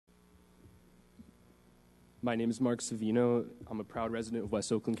My name is Marc Savino. I'm a proud resident of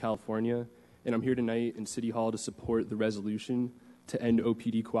West Oakland, California, and I'm here tonight in City Hall to support the resolution to end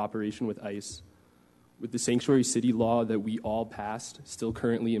OPD cooperation with ICE. With the sanctuary city law that we all passed still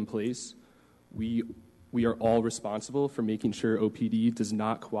currently in place, we are all responsible for making sure OPD does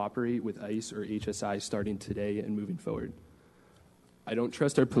not cooperate with ICE or HSI starting today and moving forward. I don't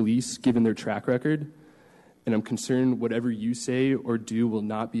trust our police given their track record, and I'm concerned whatever you say or do will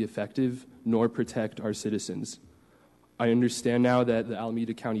not be effective nor protect our citizens. I understand now that the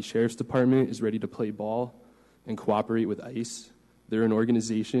Alameda County Sheriff's Department is ready to play ball and cooperate with ICE. They're an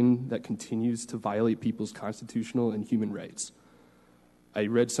organization that continues to violate people's constitutional and human rights. I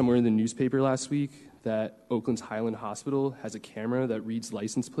read somewhere in the newspaper last week that Oakland's Highland Hospital has a camera that reads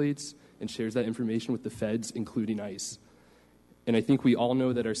license plates and shares that information with the feds, including ICE. And I think we all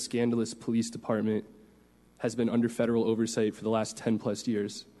know that our scandalous police department has been under federal oversight for the last 10 plus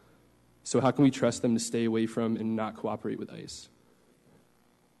years. So how can we trust them to stay away from and not cooperate with ICE?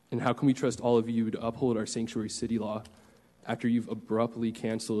 And how can we trust all of you to uphold our sanctuary city law after you've abruptly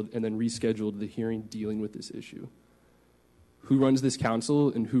canceled and then rescheduled the hearing dealing with this issue? Who runs this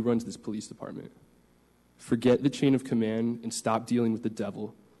council and who runs this police department? Forget the chain of command and stop dealing with the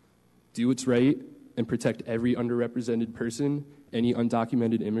devil. Do what's right and protect every underrepresented person, any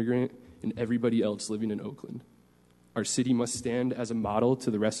undocumented immigrant, and everybody else living in Oakland. Our city must stand as a model to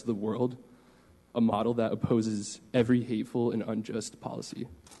the rest of the world, a model that opposes every hateful and unjust policy.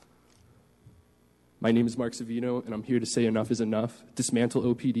 My name is Marc Savino, and I'm here to say enough is enough. Dismantle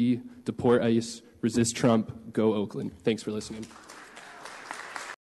OPD, deport ICE, resist Trump, go Oakland. Thanks for listening.